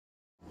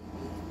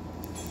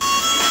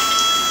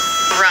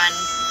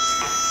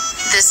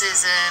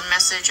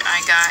message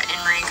I got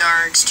in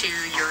regards to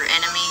your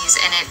enemies,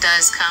 and it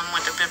does come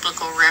with a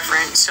biblical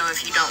reference, so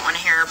if you don't want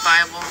to hear a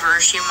Bible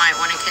verse, you might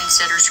want to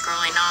consider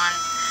scrolling on.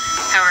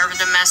 However,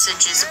 the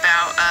message is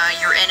about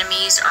your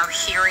enemies are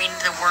hearing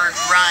the word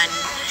run,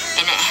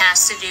 and it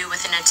has to do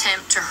with an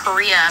attempt to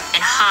hurry up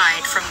and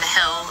hide from the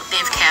hell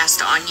they've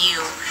cast on you.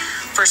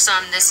 For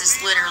some, this is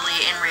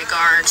literally in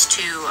regards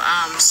to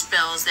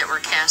spells that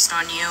were cast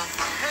on you.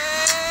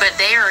 But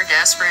they are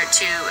desperate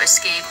to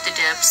escape the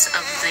depths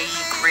of the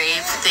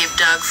grave they've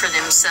dug for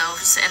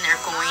themselves, and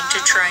they're going to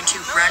try to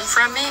run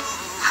from it,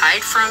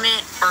 hide from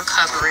it, or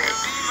cover it.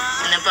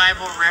 And the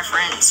Bible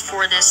reference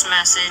for this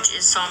message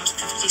is Psalms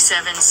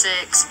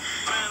 57:6,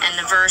 and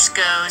the verse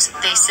goes,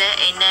 "They set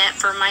a net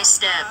for my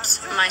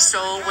steps, my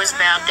soul was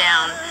bowed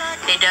down.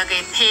 They dug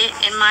a pit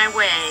in my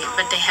way,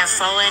 but they have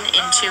fallen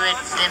into it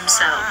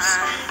themselves."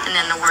 And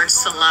then the word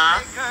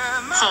Salah,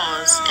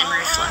 pause and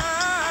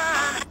reflect.